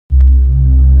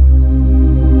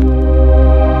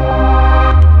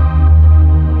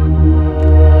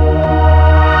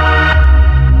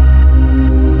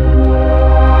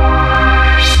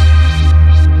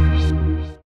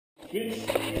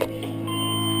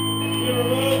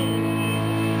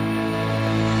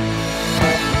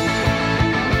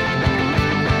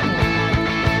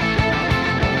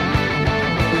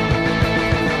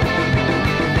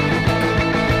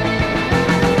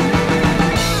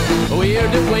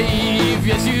believe.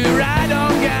 Yes, you ride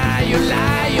on guy, you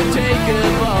lie, you take a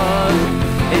bug.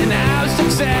 And now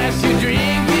success, you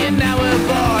drink in our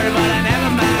bar, but I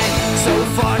never mind. So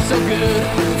far, so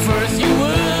good.